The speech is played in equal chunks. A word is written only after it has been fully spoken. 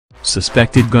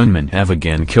suspected gunmen have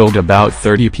again killed about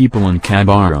 30 people in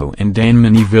Kabaro and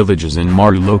Danmani villages in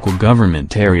Maru local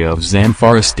government area of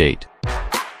Zamfara state.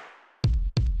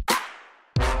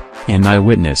 An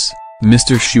eyewitness,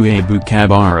 Mr. Shuaibu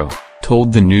Kabaro,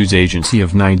 told the news agency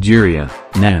of Nigeria,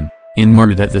 NAN, in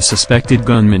Maru that the suspected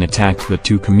gunmen attacked the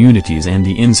two communities and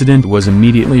the incident was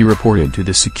immediately reported to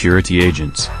the security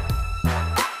agents.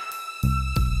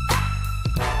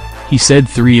 He said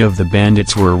 3 of the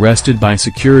bandits were arrested by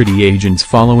security agents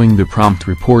following the prompt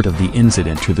report of the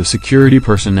incident to the security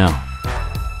personnel.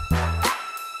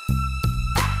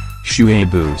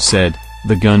 Shuaibu said,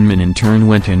 the gunmen in turn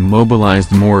went and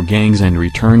mobilized more gangs and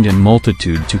returned in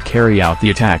multitude to carry out the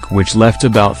attack, which left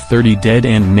about 30 dead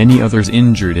and many others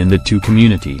injured in the two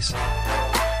communities.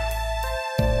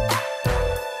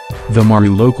 The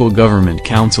Maru Local Government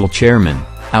Council Chairman,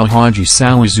 Alhaji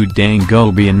Salazuddin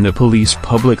Gulbi, and the police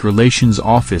public relations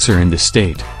officer in the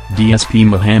state, DSP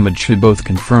Muhammad Shah, both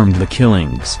confirmed the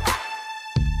killings.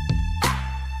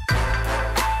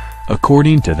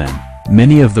 According to them,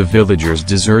 many of the villagers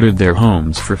deserted their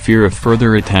homes for fear of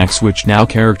further attacks, which now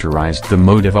characterized the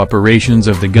mode of operations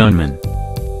of the gunmen.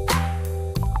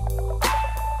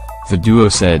 The duo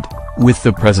said, with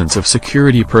the presence of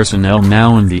security personnel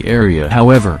now in the area,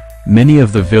 however, many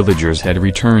of the villagers had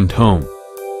returned home.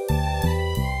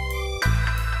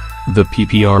 The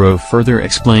PPRO further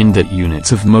explained that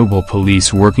units of mobile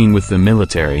police working with the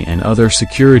military and other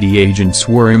security agents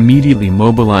were immediately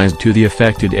mobilized to the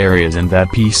affected areas and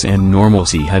that peace and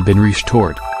normalcy had been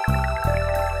restored.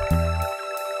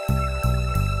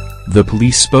 The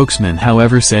police spokesman,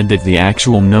 however, said that the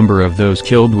actual number of those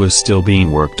killed was still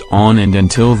being worked on, and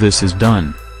until this is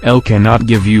done, L cannot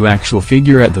give you actual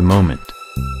figure at the moment.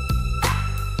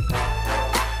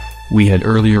 We had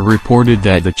earlier reported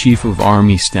that the Chief of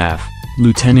Army Staff,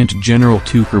 Lieutenant General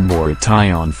Tukur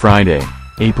Buratai, on Friday,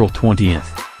 April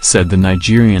 20th, said the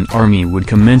Nigerian Army would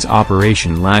commence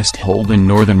Operation Last Hold in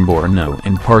northern Borno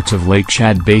and parts of Lake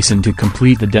Chad Basin to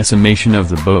complete the decimation of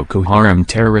the Boko Haram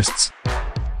terrorists.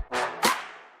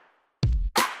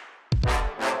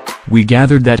 We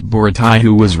gathered that Buratai,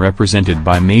 who was represented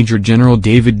by Major General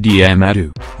David D.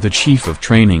 Amadu, the Chief of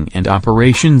Training and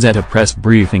Operations, at a press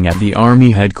briefing at the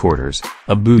Army headquarters,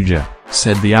 Abuja,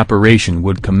 said the operation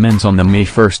would commence on May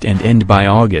 1 and end by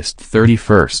August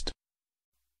 31.